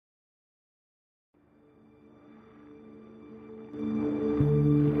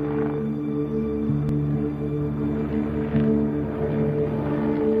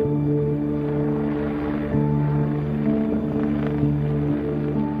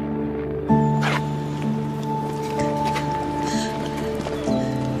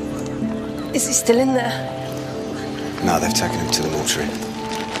Is he still in there? No, they've taken him to the mortuary.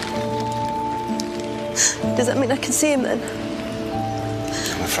 Does that mean I can see him then?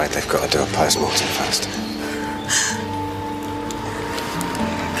 I'm afraid they've got to do a post-mortem first.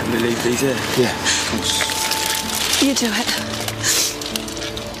 Can we leave these here? Yeah, of course. You do it.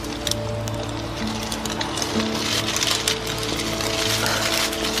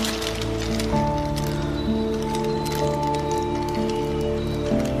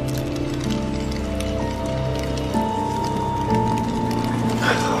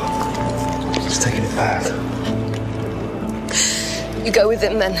 Just taking it back. You go with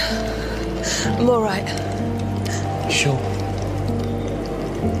him then. I'm all right. Sure.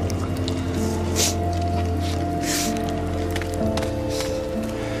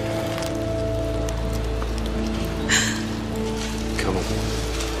 Come on.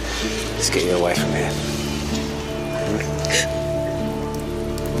 Let's get you away from here.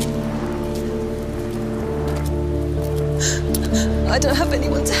 I don't have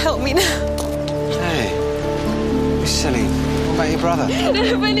anyone to help me now. Hey, you're silly. What about your brother? I don't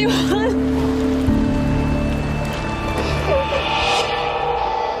have anyone.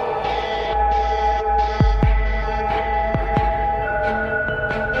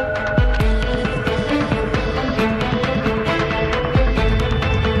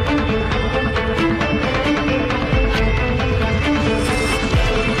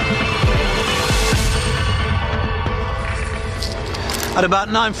 At about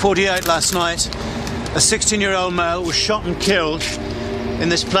 9:48 last night, a 16-year-old male was shot and killed in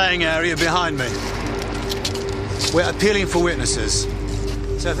this playing area behind me. We're appealing for witnesses.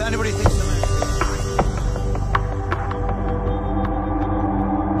 So if anybody thinks...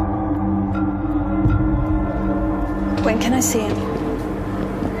 When can I see him?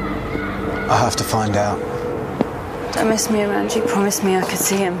 I have to find out. Don't mess me around. You promised me I could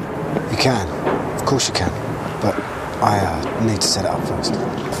see him. You can. Of course you can. But I need to set it up first.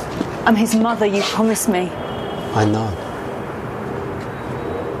 I'm his mother. You promised me. I know.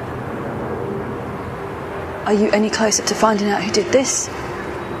 Are you any closer to finding out who did this?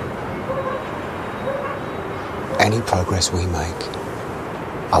 Any progress we make,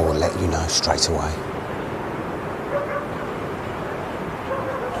 I will let you know straight away.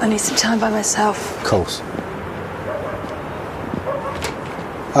 I need some time by myself. Of course.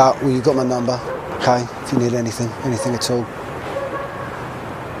 Well, you got my number, okay? If you need anything at all.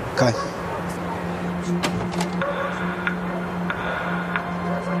 Okay.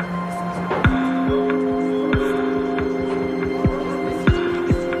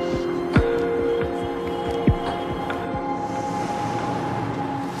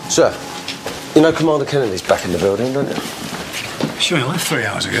 Sir, you know Commander Kennedy's back in the building, don't you? She only left 3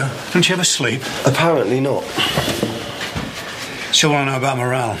 hours ago. Didn't she ever sleep? Apparently not. She'll want to know about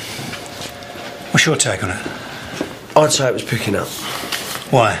morale. What's your take on it? I'd say it was picking up.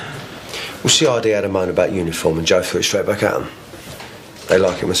 Why? Well, CID had a moan about uniform and Joe threw it straight back at them. They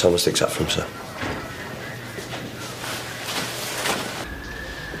like it when someone sticks up for them, sir.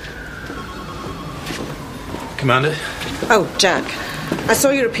 Commander? Oh, Jack. I saw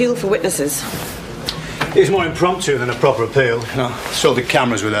your appeal for witnesses. It was more impromptu than a proper appeal. You know, saw the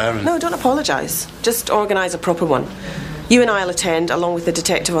cameras were there and... No, don't apologise. Just organise a proper one. You and I'll attend, along with the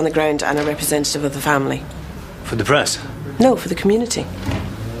detective on the ground and a representative of the family. For the press? No, for the community.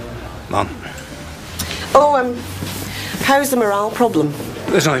 Mum? Oh, how's the morale problem?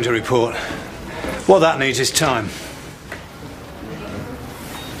 There's nothing to report. What that needs is time.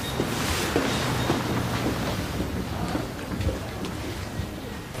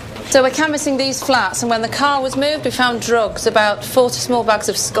 So we're canvassing these flats, and when the car was moved, we found drugs, about 40 small bags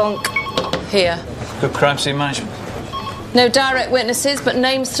of skunk here. Good crime scene management. No direct witnesses, but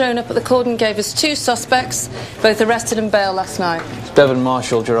names thrown up at the cordon gave us 2 suspects, both arrested and bail last night. Devon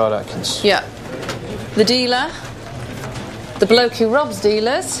Marshall, Gerard Atkins. Yeah. The dealer, the bloke who robs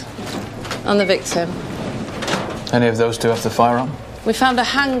dealers, and the victim. Any of those 2 have the firearm? We found a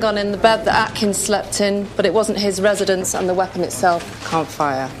handgun in the bed that Atkins slept in, but it wasn't his residence, and the weapon itself can't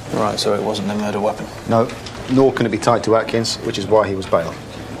fire. Right, so it wasn't a murder weapon? No, nor can it be tied to Atkins, which is why he was bailed.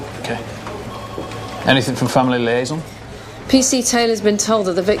 Okay. Anything from family liaison? PC Taylor's been told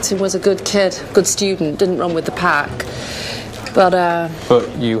that the victim was a good kid, good student, didn't run with the pack. But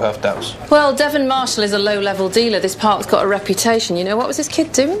you have doubts? Well, Devon Marshall is a low-level dealer. This park's got a reputation. You know, what was this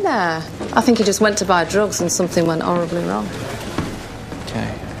kid doing there? I think he just went to buy drugs and something went horribly wrong.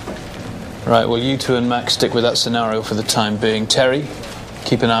 Okay. Right, well, you 2 and Max stick with that scenario for the time being. Terry,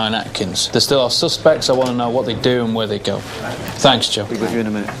 keep an eye on Atkins. There still are suspects. I want to know what they do and where they go. Thanks, Joe. Be with you in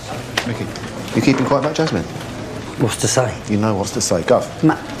a minute. Mickey, you keeping quiet about Jasmine? What's to say? You know what's to say. Go.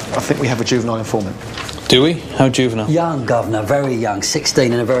 Matt. I think we have a juvenile informant. Do we? How juvenile? Young, Governor, very young.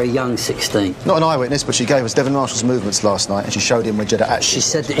 16 and a very young 16. Not an eyewitness, but she gave us Devon Marshall's movements last night and she showed him where Jeddah actually... She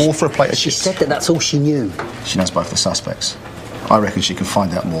said that... all for a plate of She chips. said that that's all she knew. She knows both the suspects. I reckon she can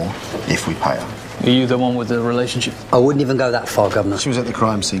find out more if we pay her. Are you the one with the relationship? I wouldn't even go that far, Governor. She was at the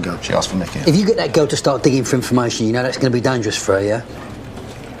crime scene, girl. She asked for Mickey. If you get that girl to start digging for information, you know that's going to be dangerous for her, yeah?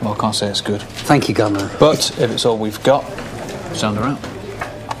 Well, I can't say it's good. Thank you, Governor. But if it's all we've got, sound her out.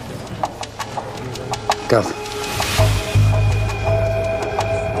 Gov.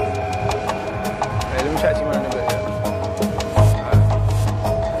 Hey, let me chat to you man in a bit.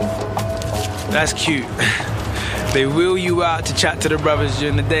 That's cute. They wheel you out to chat to the brothers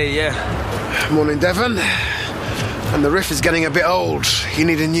during the day, yeah? Morning, Devon. And the riff is getting a bit old. You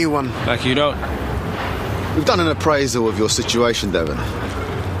need a new one. Like you don't? We've done an appraisal of your situation, Devon.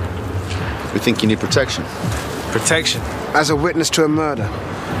 We think you need protection. Protection? As a witness to a murder.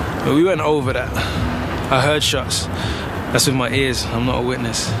 Well, we went over that. I heard shots. That's with my ears. I'm not a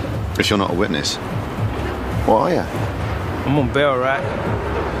witness. If you're not a witness, what are you? I'm on bail, right?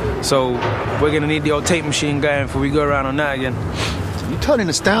 So we're gonna need the old tape machine going before we go around on that again. You turning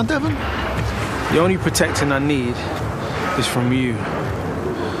us down, Devon? The only protection I need is from you.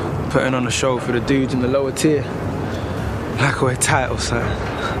 Putting on a show for the dudes in the lower tier. Like I wear titles, son.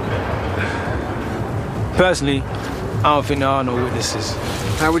 Personally, I don't think there are no witnesses.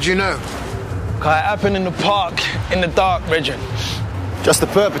 How would you know? It happened in the park, in the dark, Bridget. Just the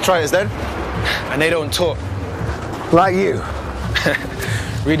perpetrators, then? And they don't talk. Like you.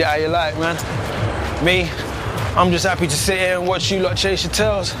 Read it how you like, man. Me, I'm just happy to sit here and watch you lot chase your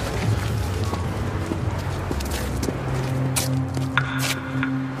tails.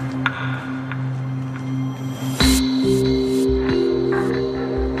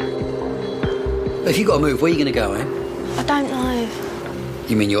 If you got to move, where are you going to go, eh? I don't know.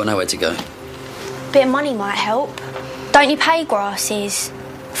 You mean you got nowhere to go? Bit of money might help. Don't you pay grasses?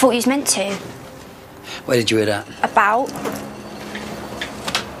 Thought you was meant to. Where did you hear that? About.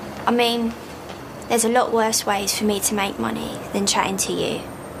 I mean, there's a lot worse ways for me to make money than chatting to you.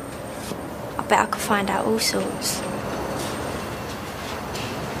 I bet I could find out all sorts.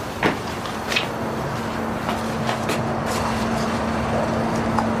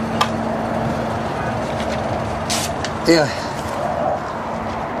 Yeah.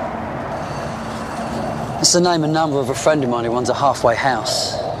 It's the name and number of a friend of mine who runs a halfway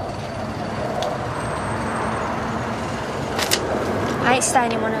house. I ain't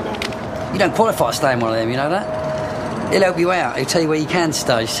staying in one of them. You don't qualify to stay in one of them, you know that? He'll help you out. He'll tell you where you can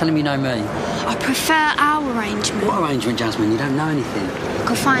stay. Just tell him you know me. I prefer our arrangement. What arrangement, Jasmine? You don't know anything. I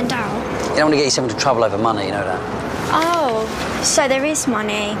could find out. You don't want to get yourself into trouble over money, you know that? Oh, so there is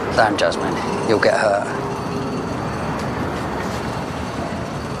money. Don't, Jasmine. You'll get hurt.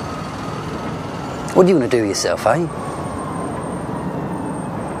 What do you want to do with yourself, eh?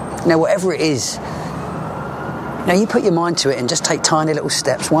 Now, whatever it is, now you put your mind to it and just take tiny little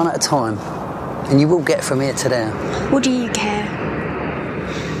steps, one at a time, and you will get from here to there. What do you care?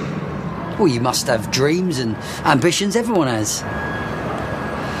 Well, you must have dreams and ambitions. Everyone has.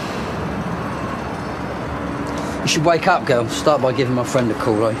 You should wake up, girl. Start by giving my friend a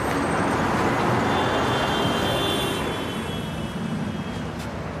call, eh?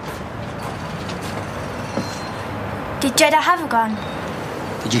 Did Jeddah have a gun?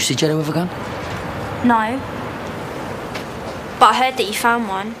 Did you see Jeddah with a gun? No. But I heard that you found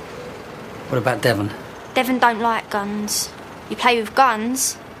one. What about Devon? Devon don't like guns. You play with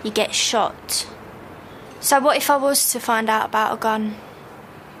guns, you get shot. So what if I was to find out about a gun?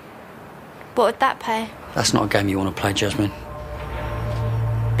 What would that pay? That's not a game you want to play, Jasmine.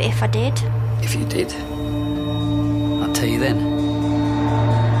 But if I did? If you did, I'll tell you then.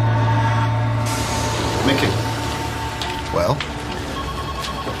 Mickey. Well?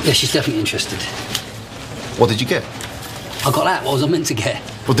 Yeah, she's definitely interested. What did you get? I got that. What was I meant to get?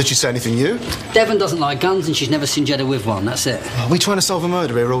 Well, did she say anything new? Devon doesn't like guns and she's never seen Jeddah with one. That's it. Are we trying to solve a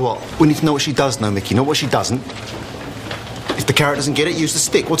murder here or what? We need to know what she does know, Mickey, not what she doesn't. If the carrot doesn't get it, use the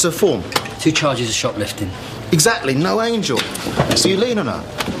stick. What's her form? 2 charges of shoplifting. Exactly, no angel. So you lean on her.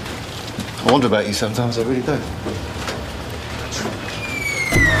 I wonder about you sometimes, I really do.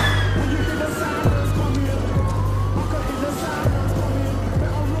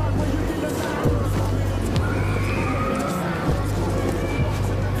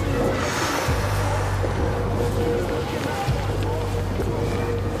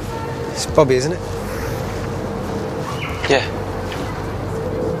 It's Bobby, isn't it? Yeah.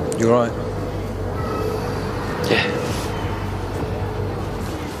 You all right? Yeah.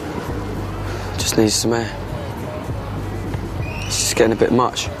 Just needs some air. It's It's getting a bit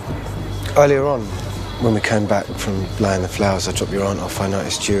much. Earlier on, when we came back from laying the flowers, I dropped your aunt off. I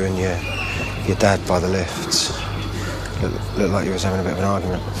noticed you and your dad by the lifts. Looked like you was having a bit of an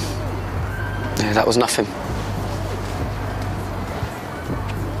argument. Yeah, that was nothing.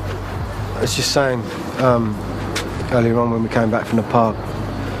 I was just saying, earlier on when we came back from the pub,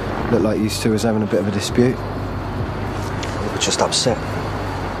 looked like you two was having a bit of a dispute. We were just upset.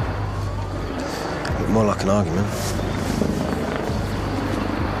 Looked more like an argument.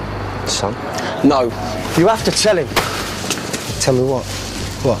 Son? No. You have to tell him. Tell me what?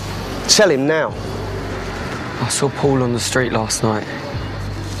 What? Tell him now. I saw Paul on the street last night.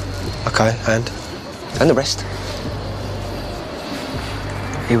 Okay, and? And the rest?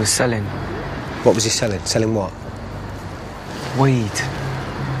 He was selling. What was he selling? Selling what? Weed.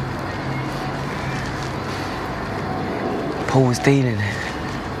 Paul was dealing it.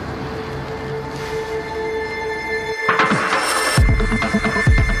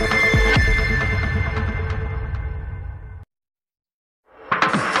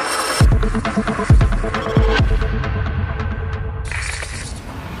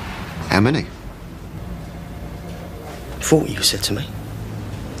 How many? 40, you said to me.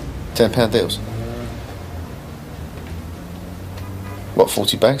 £10 deals. What,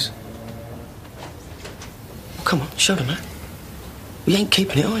 40 bags? Well, come on, show them that. We ain't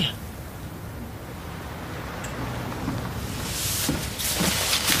keeping it, are you?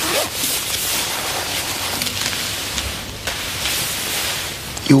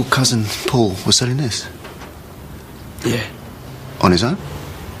 Your cousin Paul was selling this? Yeah. On his own?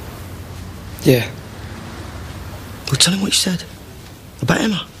 Yeah. Well, tell him what you said. About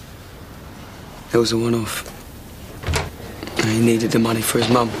Emma. It was a one-off. He needed the money for his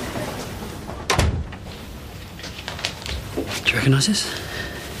mum. Do you recognise this?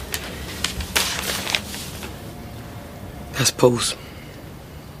 That's Paul's.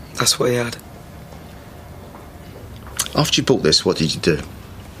 That's what he had. After you bought this, what did you do?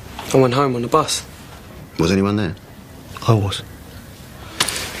 I went home on the bus. Was anyone there? I was.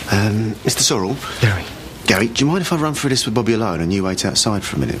 Mr. Sorrell? Gary. Gary, do you mind if I run through this with Bobby alone and you wait outside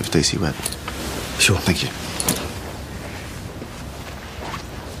for a minute with DC Webb? Sure. Thank you.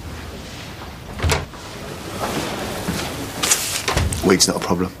 Weed's not a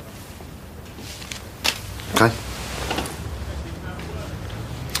problem. Okay?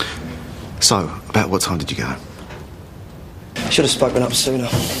 So, about what time did you go? Should have spoken up sooner.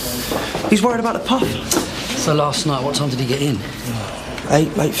 He's worried about the puff. So last night, what time did he get in?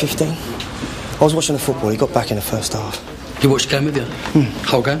 8:15. I was watching the football. He got back in the first half. You watched the game with you?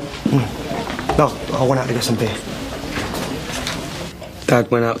 Whole game? No, I went out to get some beer. Dad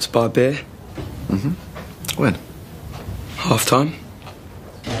went out to buy beer. Mm-hmm. When? Half-time.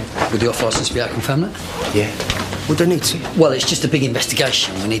 Would the off licence be out confirmed that? Yeah. Would they need to? Well, it's just a big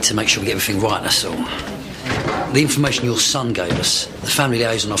investigation. We need to make sure we get everything right, that's all. The information your son gave us, the family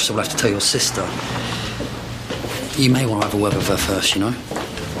liaison officer will have to tell your sister. You may want to have a word with her first, you know?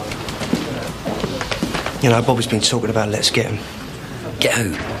 You know, Bobby's been talking about let's get him. Get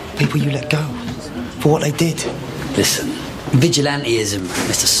who? People you let go. For what they did. Listen, vigilanteism,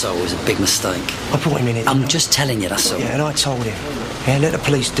 Mr. Soul, is a big mistake. I brought him in here. I'm just telling you, that's all. Yeah, and I told him. Yeah, let the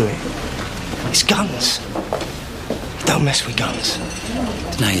police do it. It's guns. You don't mess with guns.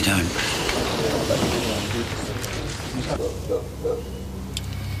 No, you don't.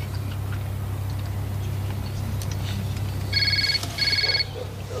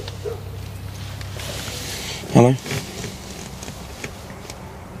 Hello?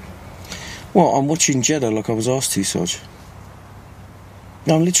 Well, I'm watching Jeddah like I was asked to, Sarge.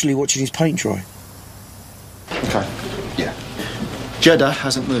 No, I'm literally watching his paint dry. Okay, yeah. Jeddah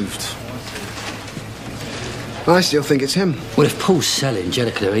hasn't moved. I still think it's him. Well, if Paul's selling,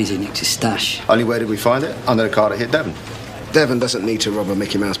 Jeddah could have easily nicked his stash. Only where did we find it? Under the car that hit Devon. Devon doesn't need to rob a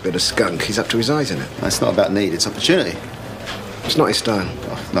Mickey Mouse bit of skunk. He's up to his eyes in it. That's not about need, it's opportunity. It's not his style.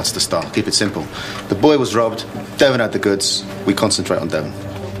 Oh, that's the start. Keep it simple. The boy was robbed, Devon had the goods, we concentrate on Devon.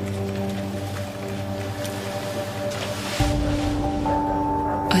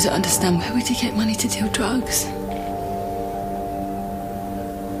 I don't understand. Where would he get money to deal drugs?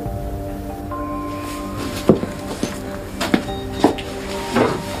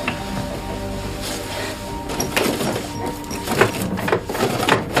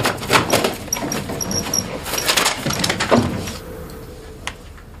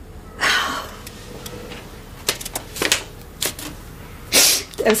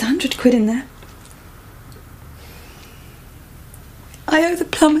 There was 100 quid in there. I owe the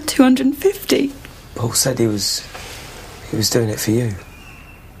plumber 250. Paul said he was doing it for you.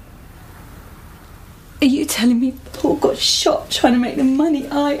 Are you telling me Paul got shot trying to make the money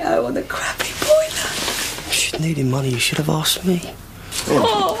I owe on the crappy boiler? If you'd needed money, you should have asked me.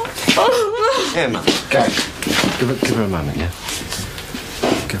 Emma, go. Give her a moment, yeah?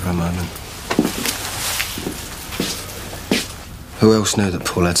 Give her a moment. Who else knew that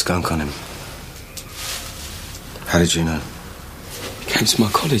Paul had skunk on him? How did you know? He came to my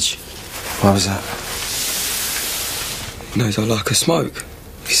college. Why was that? He knows I like a smoke.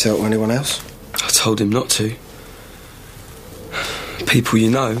 Have you sell it to anyone else? I told him not to. People you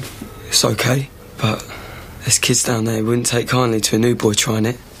know, it's okay, but there's kids down there who wouldn't take kindly to a new boy trying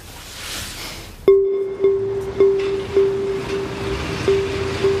it.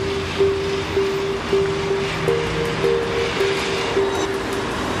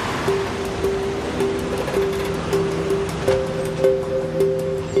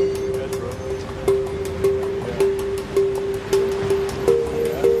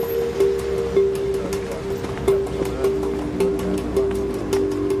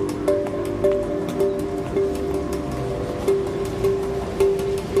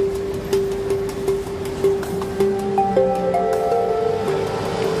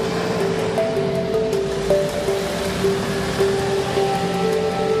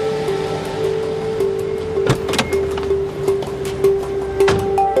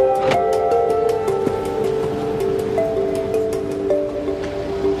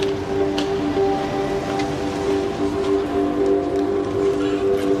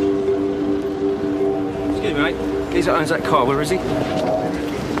 Geezer owns that car. Where is he?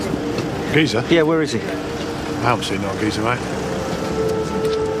 Geezer? Yeah, where is he? I haven't seen no geezer, mate.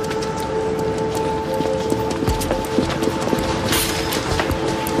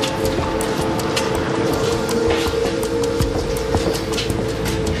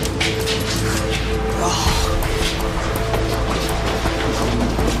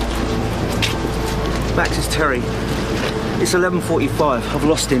 Max, it's Terry. It's 11:45. I've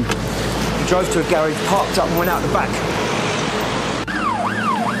lost him. He drove to a garage, parked up and went out the back.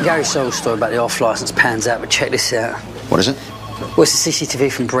 Gary Soul's story about the off-licence pans out, but check this out. What is it? Well, it's the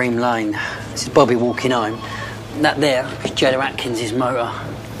CCTV from Bream Lane. This is Bobby walking home. That there is Jada Atkins' motor.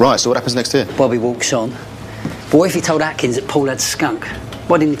 Right, so what happens next here? Bobby walks on. But what if he told Atkins that Paul had skunk?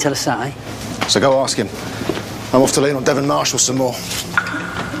 Why didn't he tell us that, eh? So go ask him. I'm off to lean on Devon Marshall some more.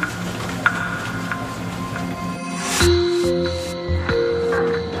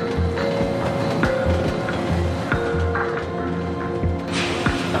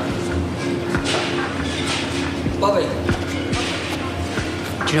 Bobby.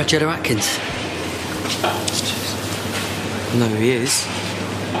 Do you know Jada Atkins? No, he is.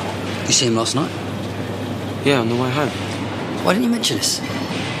 You see him last night? Yeah, on the way home. Why didn't you mention this?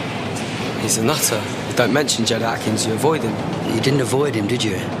 He's a nutter. You don't mention Jada Atkins, you avoid him. You didn't avoid him, did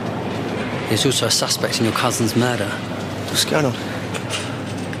you? There's also a suspect in your cousin's murder. What's going on?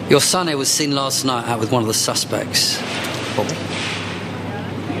 Your son here was seen last night out with one of the suspects. Bobby?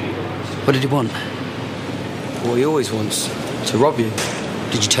 What did he want? What he always wants, to rob you.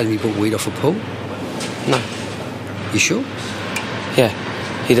 Did you tell him you bought weed off of Paul? No. You sure? Yeah,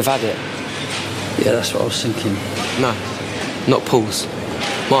 he'd have had it. Yeah, that's what I was thinking. No, not Paul's.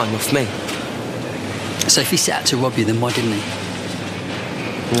 Mine, off me. So if he set out to rob you, then why didn't he?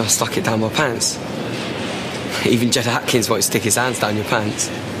 And I stuck it down my pants. Even Jada Atkins won't stick his hands down your pants.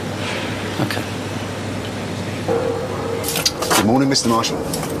 Okay. Good morning, Mr. Marshall.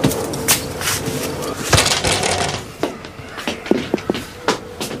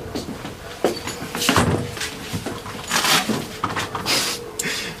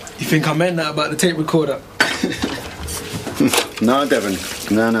 You think I meant that about the tape recorder? No, Devon.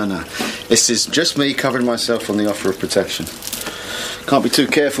 No. This is just me covering myself on the offer of protection. Can't be too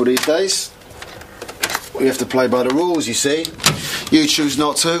careful these days. We have to play by the rules, you see. You choose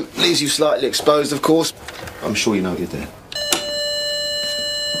not to. Leaves you slightly exposed, of course. I'm sure you know what you're doing.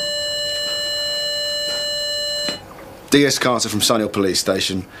 D.S. Carter from Sunhill Police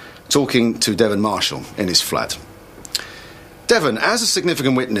Station, talking to Devon Marshall in his flat. Devon, as a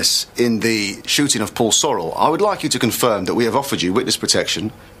significant witness in the shooting of Paul Sorrell, I would like you to confirm that we have offered you witness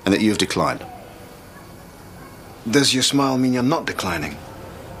protection and that you have declined. Does your smile mean you're not declining?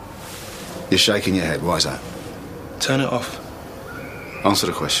 You're shaking your head. Why is that? Turn it off. Answer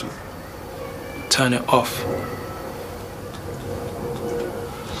the question. Turn it off.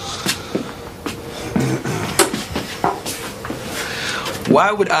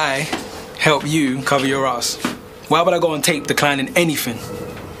 Why would I help you cover your ass? Why would I go on tape declining anything?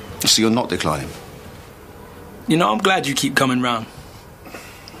 So you're not declining? You know, I'm glad you keep coming round.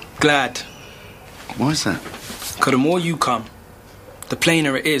 Glad. Why is that? Because the more you come, the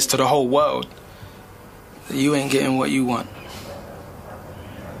plainer it is to the whole world that you ain't getting what you want.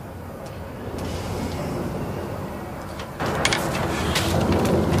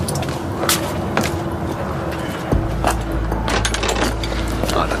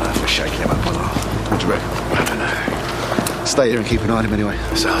 I don't know if we're shaking him up or not. What do you reckon? I don't know. Stay here and keep an eye on him anyway.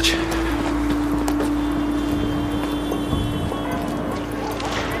 Sarge.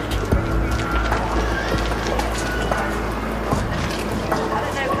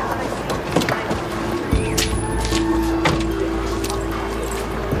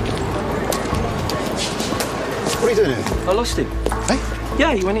 What are you doing here? I lost him. Hey?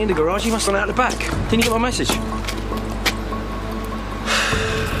 Yeah, he went in the garage. He must have gone out the back. Didn't you get my message?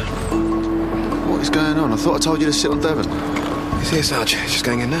 What is going on? I thought I told you to sit on Devon. He's here, Sarge. He's just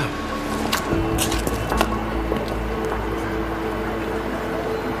going in now.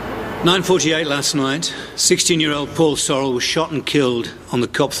 "9:48 last night, 16-year-old Paul Sorrell was shot and killed on the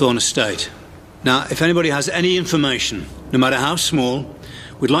Copthorne estate. Now, if anybody has any information, no matter how small,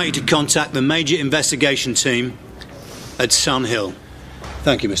 we'd like you to contact the Major Investigation Team at Sun Hill.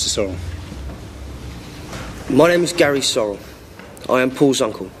 Thank you, Mr. Sorrell. My name is Gary Sorrell. I am Paul's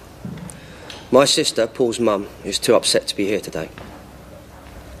uncle. My sister, Paul's mum, is too upset to be here today.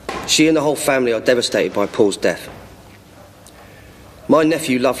 She and the whole family are devastated by Paul's death. My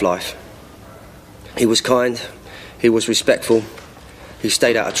nephew loved life. He was kind, he was respectful, he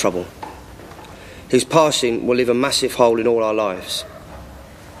stayed out of trouble. His passing will leave a massive hole in all our lives.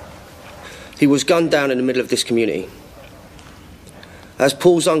 He was gunned down in the middle of this community. As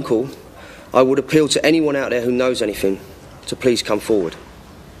Paul's uncle, I would appeal to anyone out there who knows anything to please come forward.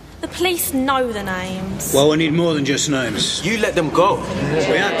 The police know the names. Well, we need more than just names. You let them go.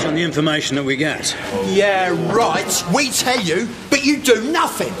 We act on the information that we get. Yeah, right. We tell you, but you do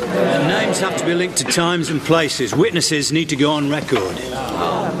nothing. The names have to be linked to times and places. Witnesses need to go on record.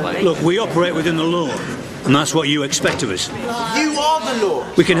 Look, we operate within the law, and that's what you expect of us. You are the law.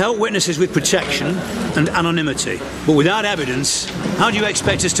 We can help witnesses with protection and anonymity, but without evidence, how do you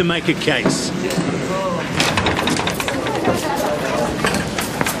expect us to make a case?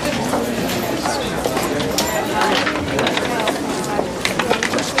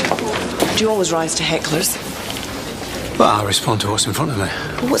 Do you always rise to hecklers? Well, I respond to what's in front of me.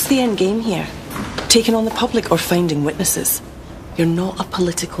 Well, what's the end game here? Taking on the public or finding witnesses? You're not a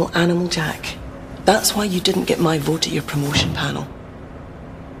political animal, Jack. That's why you didn't get my vote at your promotion panel.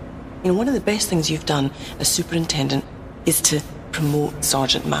 You know, one of the best things you've done as superintendent is to promote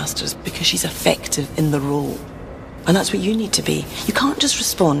Sergeant Masters because she's effective in the role. And that's what you need to be. You can't just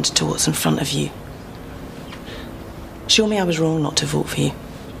respond to what's in front of you. Show me I was wrong not to vote for you.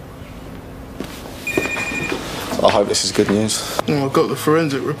 I hope this is good news. Well, I've got the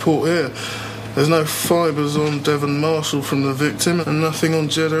forensic report here. There's no fibres on Devon Marshall from the victim and nothing on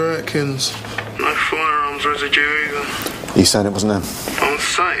Jeddah Atkins. No firearms residue either. You saying it wasn't them? I'm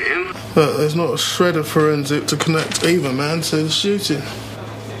saying that there's not a shred of forensic to connect either man to the shooting.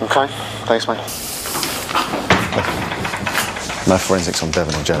 Okay, thanks, mate. No forensics on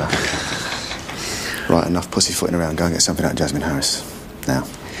Devon or Jeddah. Right, enough pussyfooting around. Go and get something out of Jasmine Harris. Now.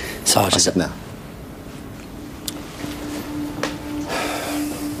 Sergeant. I said now.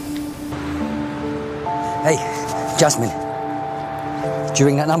 Hey, Jasmine. Did you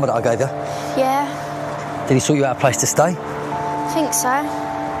ring that number that I gave you? Yeah, Did he sort you out a place to stay? I think so.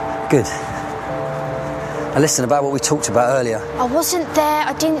 Good. Now listen, about what we talked about earlier. I wasn't there,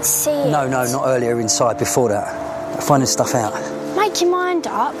 I didn't see it. No, not earlier, inside, before that. Finding stuff out. Make your mind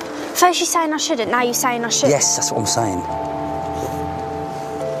up. First you're saying I shouldn't, now you're saying I should. Yes, that's what I'm saying.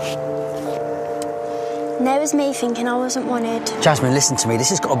 And there was me thinking I wasn't wanted. Jasmine, listen to me. This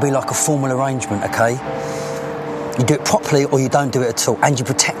has got to be like a formal arrangement, OK? You do it properly or you don't do it at all. And you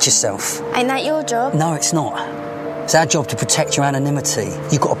protect yourself. Ain't that your job? No, it's not. It's our job to protect your anonymity.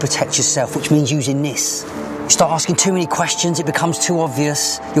 You've got to protect yourself, which means using this. You start asking too many questions, it becomes too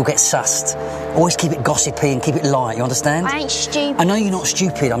obvious, you'll get sussed. Always keep it gossipy and keep it light, you understand? I ain't stupid. I know you're not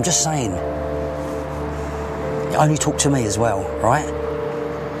stupid, I'm just saying. You only talk to me as well, right?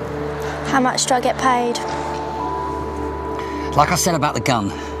 How much do I get paid? Like I said about the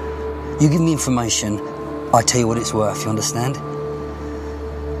gun, you give me information, I tell you what it's worth, you understand?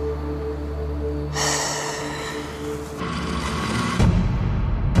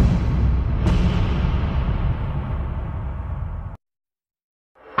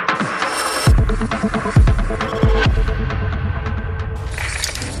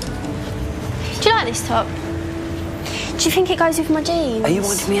 Do you like this top? Do you think it goes with my jeans? Are you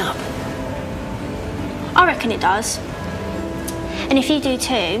winding me up? I reckon it does. And if you do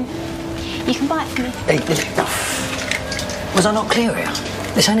too, you can buy it for me. Hey, was I not clear here?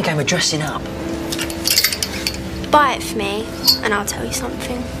 This ain't a game of dressing up. Buy it for me, and I'll tell you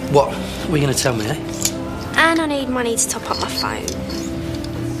something. What? What are you going to tell me, eh? And I need money to top up my phone.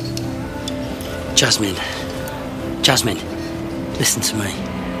 Jasmine, listen to me.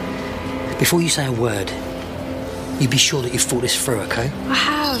 Before you say a word, you be sure that you've thought this through, okay? I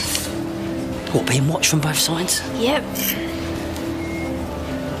have. What, being watched from both sides? Yep.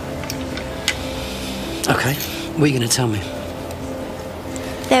 Okay, what are you going to tell me?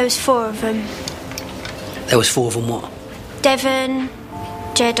 There was 4 of them. There was 4 of them what? Devon,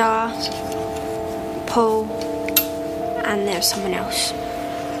 Jeddah, Paul, and there was someone else.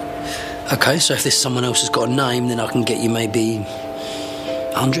 Okay, so if this someone else has got a name, then I can get you maybe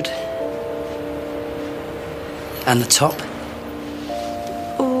 100. And the top?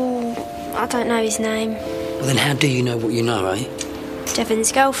 Oh, I don't know his name. Well, then how do you know what you know, eh?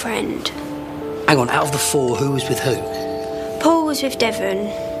 Devon's girlfriend. Hang on, out of the 4, who was with who? Paul was with Devon,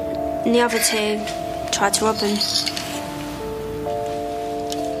 and the other 2 tried to rob him.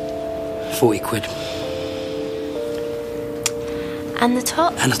 40 quid. And the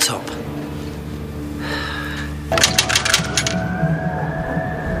top? And the top.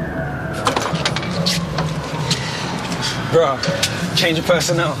 Bro, change of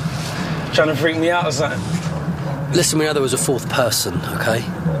personnel. Trying to freak me out or something. Listen, we know there was a 4th person, okay?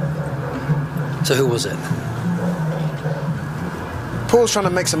 So who was it? Paul's trying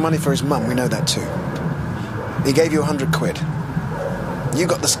to make some money for his mum, we know that too. He gave you 100 quid. You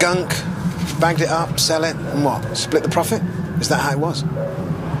got the skunk, bagged it up, sell it, and what? Split the profit? Is that how it was?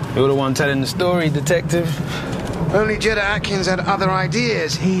 You're the one telling the story, detective. Only Jeddah Atkins had other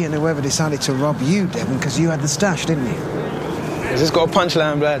ideas. He and whoever decided to rob you, Devon, because you had the stash, didn't he? Has this got a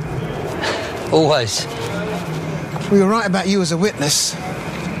punchline, Brad? Always. We were right about you as a witness,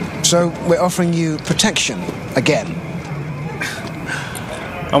 so we're offering you protection again.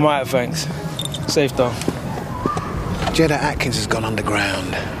 I'm alright, thanks. Safe though. Jeddah Atkins has gone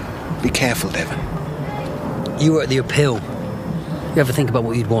underground. Be careful, Devon. You were at the appeal. You ever think about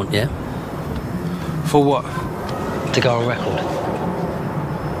what you'd want, yeah? For what? To go on record.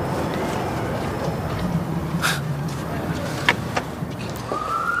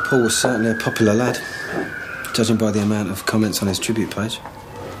 Paul was certainly a popular lad, judging by the amount of comments on his tribute page.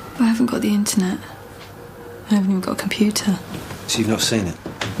 I haven't got the internet. I haven't even got a computer. So you've not seen it?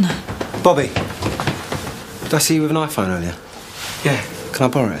 No. Bobby, did I see you with an iPhone earlier? Yeah. Can I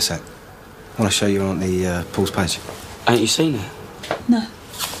borrow it a sec? I want to show you on the Paul's page. Ain't you seen it? No.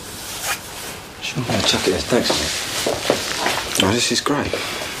 Sure. Yeah, chuck it there. Thanks. Oh, this is great.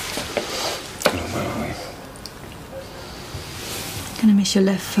 Where are we? Gonna miss your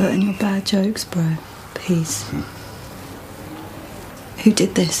left foot and your bad jokes, bro. Peace. Who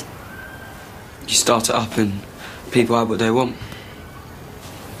did this? You start it up and people have what they want.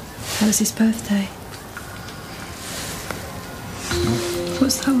 How was his birthday?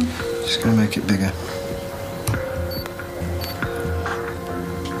 What's that one? Just gonna make it bigger.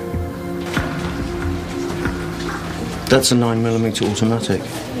 That's a 9mm automatic.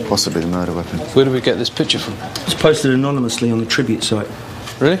 Possibly the murder weapon. Where do we get this picture from? It's posted anonymously on the tribute site.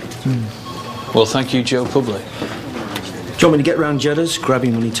 Really? Well, thank you, Joe Public. Do you want me to get round Jeddah's, grab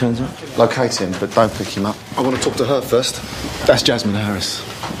him when he turns up? Locate him, but don't pick him up. I want to talk to her first. That's Jasmine Harris.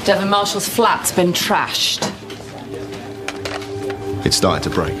 Devon Marshall's flat's been trashed. It started to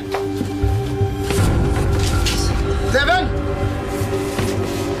break. Devon!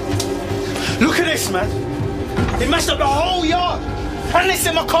 Look at this, man. He messed up the whole yard. And this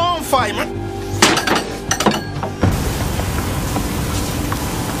in my car on fire, man.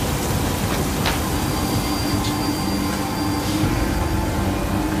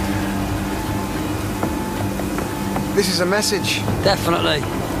 This is a message. Definitely.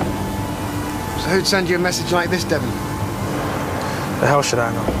 So who'd send you a message like this, Devon? The hell should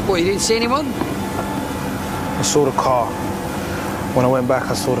I know? What, you didn't see anyone? I saw the car. When I went back,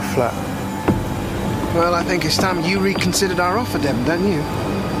 I saw the flat. Well, I think it's time you reconsidered our offer, Devon, don't you?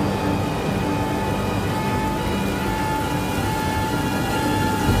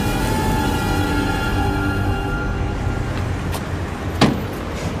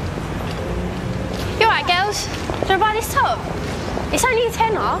 You alright, girls? Do you want to buy this top? It's only a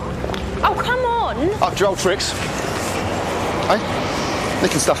tenner. Oh, come on. Up to your old tricks. Hey?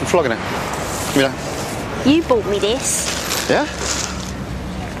 Nicking stuff and flogging it. Give me that. You bought me this. Yeah?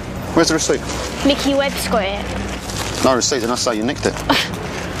 Where's the receipt? Mickey Webb's got it. No receipt, and I say you nicked it.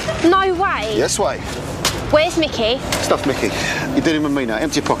 No way. Yes, way. Where's Mickey? Stuff, Mickey. You're dealing with me now.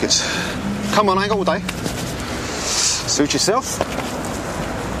 Empty your pockets. Come on, I ain't got all day. Suit yourself.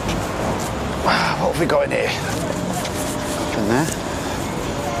 What have we got in here? In there.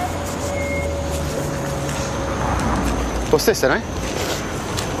 What's this then,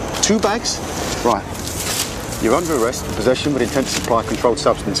 eh? 2 bags? Right. You're under arrest for possession with intent to supply a controlled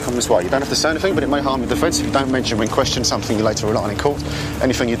substance. Come this way. You don't have to say anything, but it may harm your defence if you don't mention when questioned something you later rely on in court.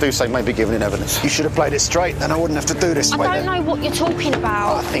 Anything you do say may be given in evidence. You should have played it straight, then I wouldn't have to do this way. I don't know what you're talking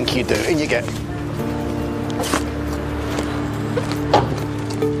about. I think you do. In you get.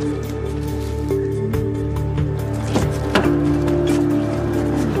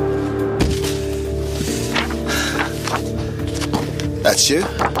 That's you?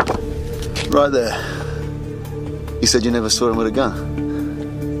 Right there. You said you never saw him with a gun.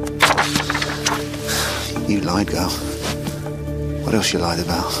 You lied, girl. What else you lied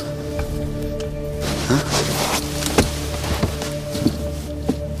about? Huh?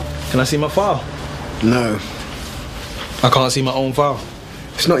 Can I see my file? No. I can't see my own file.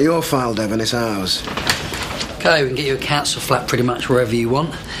 It's not your file, Devon, it's ours. Okay, we can get you a council flat pretty much wherever you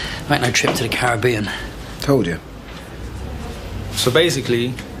want. Make no trip to the Caribbean. Told you. So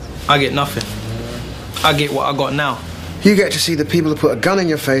basically, I get nothing. I get what I got now. You get to see the people who put a gun in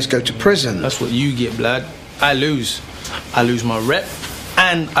your face go to prison. That's what you get, blood. I lose. I lose my rep,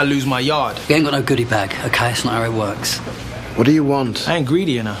 and I lose my yard. You ain't got no goodie bag, okay? That's not how it works. What do you want? I ain't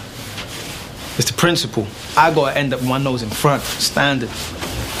greedy enough. It's the principle. I gotta end up with my nose in front, standard.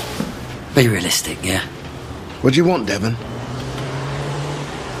 Be realistic, yeah? What do you want, Devon?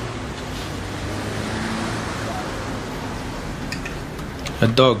 A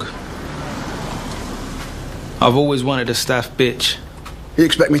dog. I've always wanted a staff bitch. You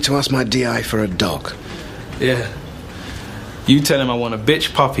expect me to ask my DI for a dog? Yeah. You tell him I want a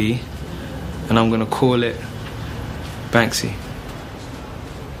bitch puppy, and I'm gonna call it Banksy.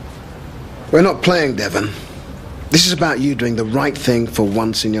 We're not playing, Devon. This is about you doing the right thing for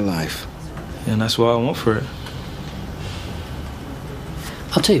once in your life. And that's what I want for it.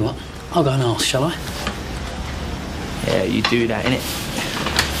 I'll tell you what. I'll go and ask, shall I? Yeah, you do that, innit?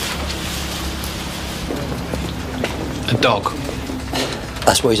 A dog.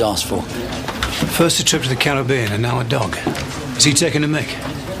 That's what he's asked for. First a trip to the Caribbean and now a dog. Is he taking a mick?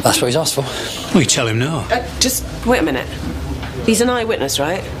 That's what he's asked for. We tell him no. Just wait a minute. He's an eyewitness,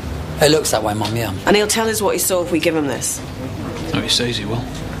 right? It looks that way, Mum, yeah. And he'll tell us what he saw if we give him this. Oh, he says he will.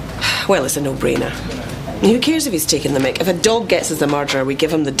 Well, it's a no-brainer. Who cares if he's taking the mick? If a dog gets us the murderer, we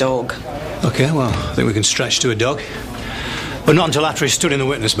give him the dog. OK, well, I think we can stretch to a dog. But not until after he's stood in the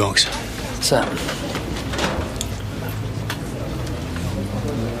witness box. So...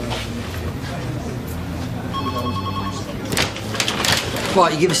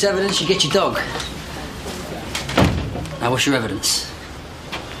 Right, you give us evidence, you get your dog. Now, what's your evidence?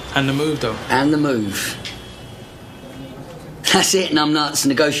 And the move, though. And the move. That's it, numbnuts.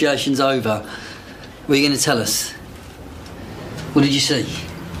 Negotiation's over. What are you going to tell us? What did you see?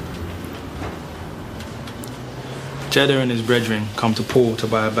 Jeddah and his brethren come to Paul to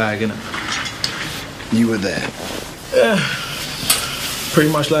buy a bag, innit? You were there? Yeah.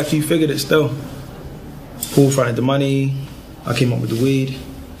 Pretty much like you figured it still. Paul fronted the money, I came up with the weed.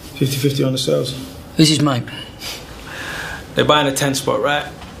 50-50 on the sales. Who's his mate? They're buying a 10 spot,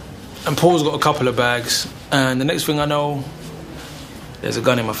 right? And Paul's got a couple of bags. And the next thing I know, there's a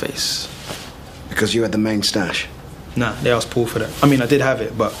gun in my face. Because you had the main stash? Nah, they asked Paul for that. I mean, I did have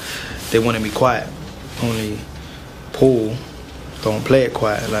it, but they wanted me quiet. Only Paul don't play it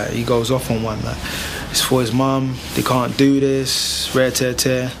quiet. Like, he goes off on one. Like, it's for his mum. They can't do this. Rare tear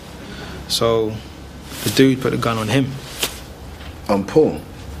tear. So the dude put the gun on him. On Paul?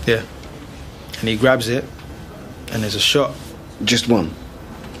 Yeah. And he grabs it, and there's a shot. Just one?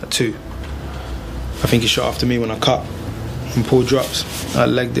 Two. I think he shot after me when I cut. And Paul drops. I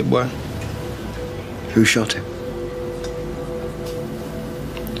legged it, boy. Who shot him?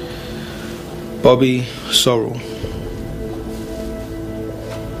 Bobby Sorrell.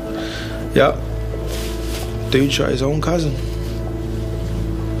 Yep. Dude shot his own cousin.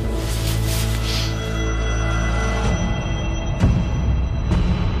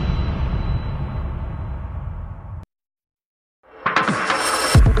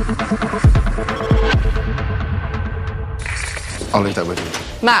 I'll leave that with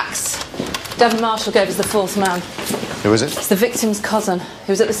you. Max, Devon Marshall gave us the fourth man. Who is it? It's the victim's cousin,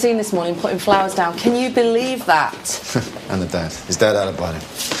 who was at the scene this morning putting flowers down. Can you believe that? And the dad. His dad alibied him.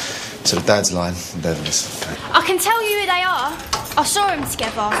 So the dad's lying and Devon's. Okay. I can tell you who they are. I saw them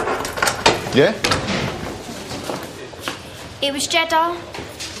together. Yeah? It was Jeddah,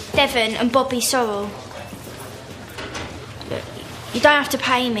 Devon and Bobby Sorrell. You don't have to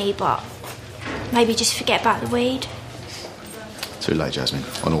pay me, but maybe just forget about the weed. Too late, Jasmine.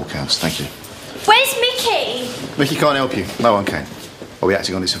 On all counts. Thank you. Where's Mickey? Mickey can't help you. No one can. Are we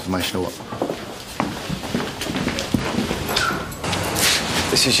acting on this information or what?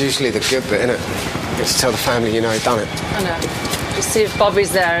 This is usually the good bit, isn't it? You get to tell the family you know he done it. I know. Just see if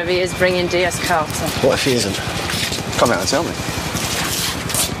Bobby's there, if he is bringing D.S. Carter. What if he isn't? Come out and tell me.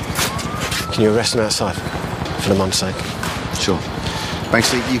 Can you arrest him outside? For the mum's sake. Sure.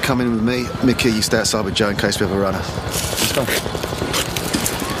 Banksy, you come in with me. Mickey, you stay outside with Joe in case we have a runner. Let's go.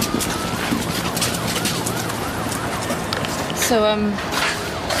 So,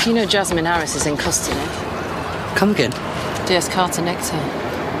 you know Jasmine Harris is in custody. Come again? D.S. Carter nicked her.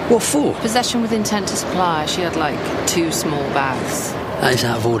 What for? Possession with intent to supply. She had, like, 2 small bags. That is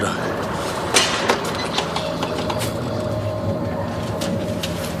out of order.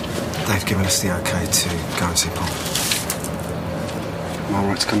 They've given us the okay to go and see Paul. Am I all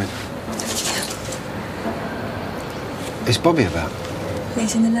right to come in? Is Bobby about?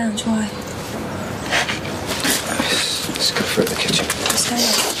 He's in the lounge, why? Let's go for it at the kitchen. Stay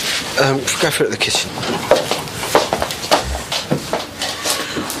Go for it at the kitchen.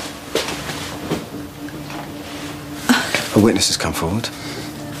 A witness has come forward.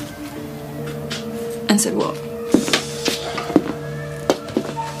 And said what?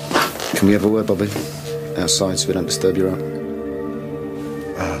 Can we have a word, Bobby? Outside so we don't disturb your aunt.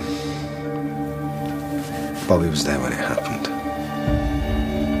 Bobby was there when it happened.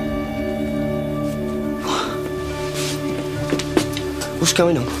 What's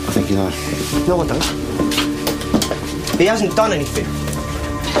going on? I think you know. No, I don't. He hasn't done anything.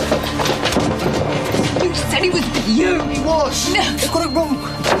 You said he was with you. He was. No. They got it wrong.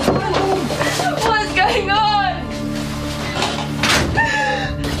 What's going on?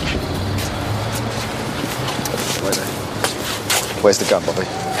 Wait there. Where's the gun, Bobby?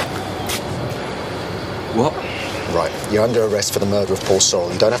 What? Right, you're under arrest for the murder of Paul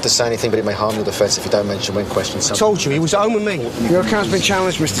Sorrell. You don't have to say anything, but it may harm your defence if you don't mention when questioned. I told you, he was at home with me. Your account's been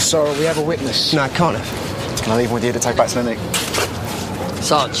challenged, Mr. Sorrell. We have a witness. No, I can't have. Can I leave with you to take back to the Nick?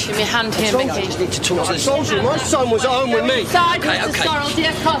 Sarge. Give me a hand here, Mickey. I just need to talk to the soldier. My son was at home with me. Inside, Okay, Mr. okay. Sorrell.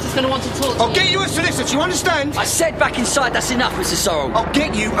 D.S. Carter's going to want to talk to I'll get you a solicitor, do you understand? I said back inside, that's enough, Mr. Sorrell. I'll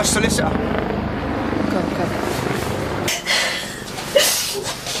get you a solicitor. Go.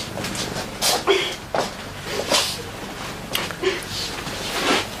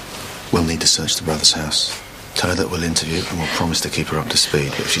 We'll need to search the brother's house. Tell her that we'll interview and we'll promise to keep her up to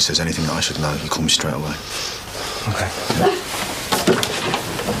speed. But if she says anything that I should know, you call me straight away. Okay.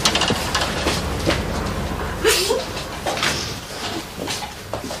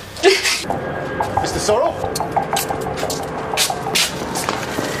 Mr. Sorrell?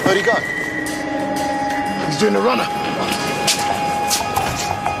 Where'd he go? He's doing a runner.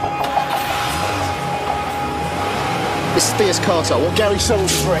 This is D.S. Carter. I want Gary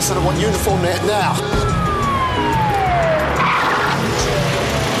Sorrell's address and I want uniform there now.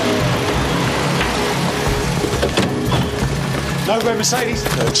 No red Mercedes?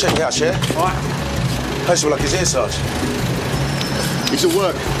 Check it out, Chair. All right. Place will like his ear, Sarge. He's at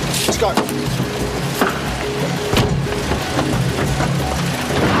work. Let's go.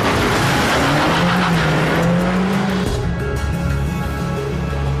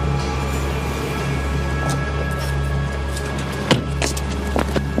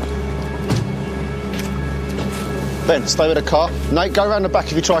 Ben, stay with the car. Nate, go around the back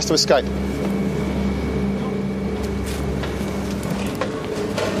if he tries to escape.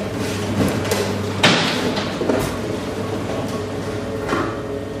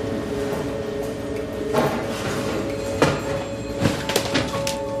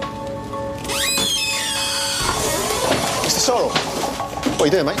 Mr. Sorrell, what are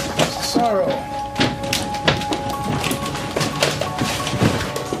you doing, mate? Sorrell.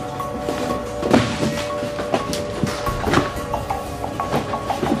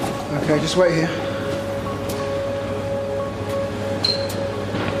 Okay, just wait here.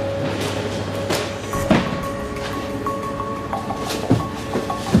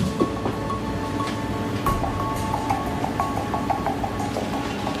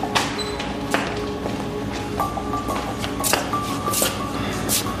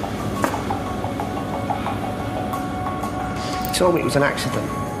 He told me it was an accident.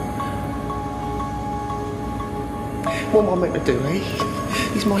 What am I meant to do, eh?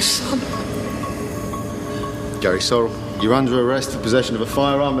 He's my son. Gary Sorrell, you're under arrest for possession of a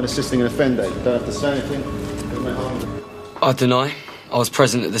firearm and assisting an offender. You don't have to say anything. It may harm you. I deny I was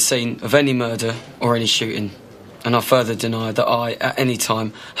present at the scene of any murder or any shooting, and I further deny that I, at any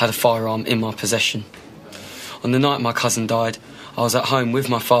time, had a firearm in my possession. On the night my cousin died, I was at home with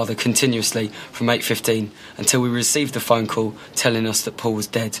my father continuously from 8:15 until we received the phone call telling us that Paul was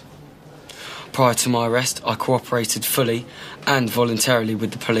dead. Prior to my arrest, I cooperated fully and voluntarily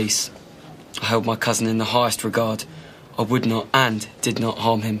with the police. I held my cousin in the highest regard. I would not and did not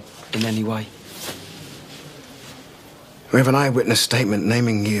harm him in any way. We have an eyewitness statement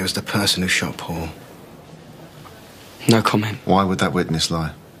naming you as the person who shot Paul. No comment. Why would that witness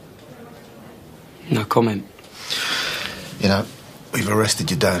lie? No comment. You know, we've arrested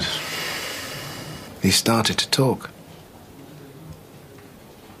your dad. He started to talk.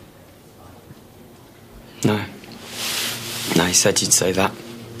 No. No, he said you'd say that.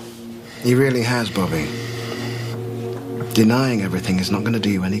 He really has, Bobby. Denying everything is not going to do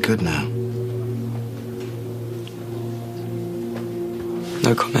you any good now.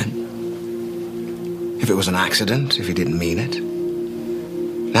 No comment. If it was an accident, if he didn't mean it,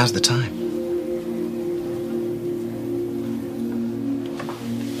 now's the time.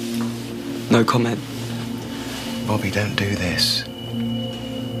 No comment. Bobby, don't do this.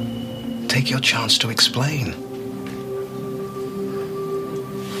 Take your chance to explain.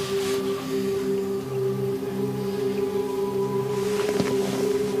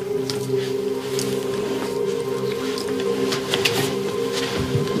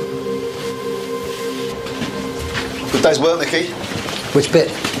 Good day's work, Nicky. Which bit?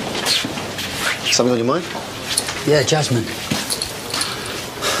 Something on your mind? Yeah, Jasmine.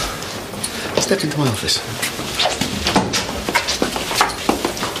 Step into my office.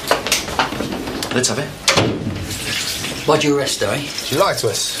 Let's have it. Why'd you arrest her, eh? She lied to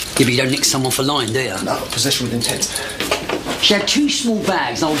us. Yeah, but you don't nick someone for lying, do you? No, possession with intent. She had 2 small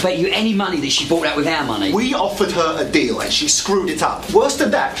bags, and I'll bet you any money that she bought out with our money. We offered her a deal and she screwed it up. Worse than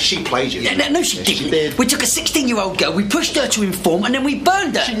that, she played you. No, she didn't. She did. We took a 16-year-old girl, we pushed her to inform, and then we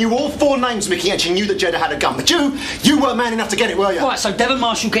burned her. She knew all 4 names, Mickey, and she knew that Jeddah had a gun. But you weren't man enough to get it, were you? Right, so Devon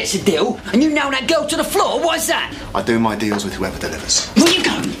Marshall gets a deal, and you nail that girl to the floor. Why's that? I do my deals with whoever delivers. Where you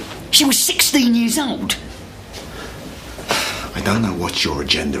going? She was 16 years old. I don't know what your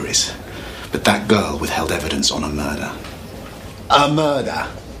agenda is, but that girl withheld evidence on a murder. A murder?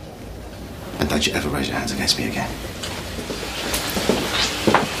 And don't you ever raise your hands against me again.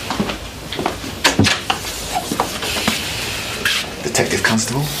 Detective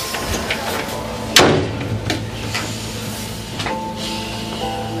Constable?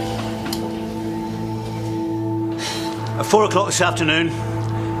 At 4 o'clock this afternoon,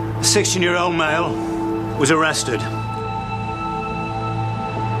 a 16-year-old male was arrested.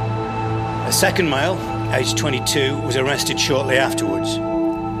 A second male, aged 22, was arrested shortly afterwards.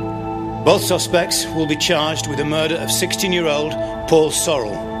 Both suspects will be charged with the murder of 16-year-old Paul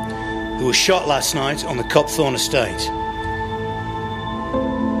Sorrell, who was shot last night on the Copthorne estate.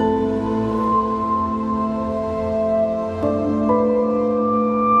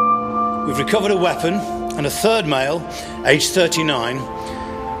 We've recovered a weapon, and a third male, aged 39,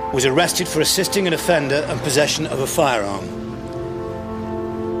 was arrested for assisting an offender and possession of a firearm.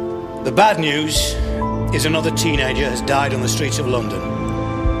 The bad news is another teenager has died on the streets of London.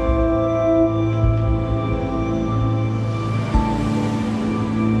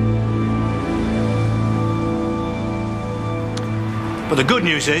 But the good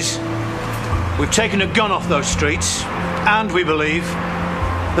news is, we've taken a gun off those streets, and we believe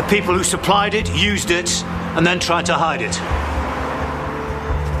the people who supplied it, used it, and then tried to hide it.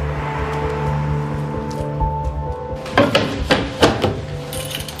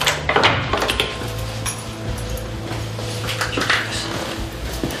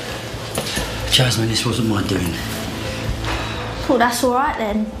 Jasmine, this wasn't my doing. Well, that's all right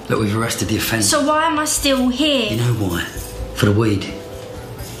then. Look, we've arrested the offender. So why am I still here? You know why? For the weed.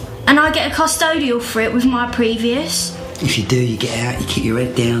 And I get a custodial for it with my previous? If you do, you get out, you keep your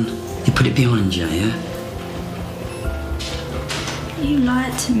head down, you put it behind you, yeah? You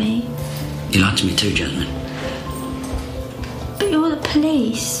lied to me. You lied to me too, Jasmine. But you're the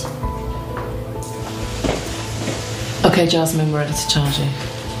police. OK, Jasmine, we're ready to charge you.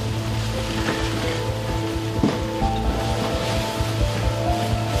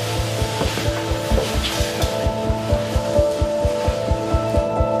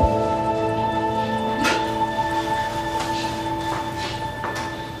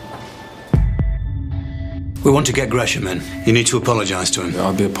 We want to get Gresham in. You need to apologise to him.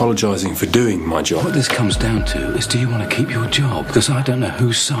 I'll be apologising for doing my job. What this comes down to is, do you want to keep your job? Because I don't know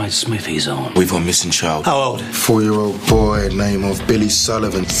whose side Smithy's on. We've got a missing child. How old? 4-year-old boy, name of Billy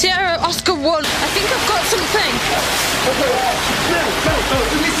Sullivan. Sierra Oscar 1. I think I've got something. No,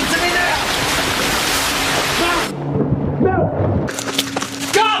 listen to me now!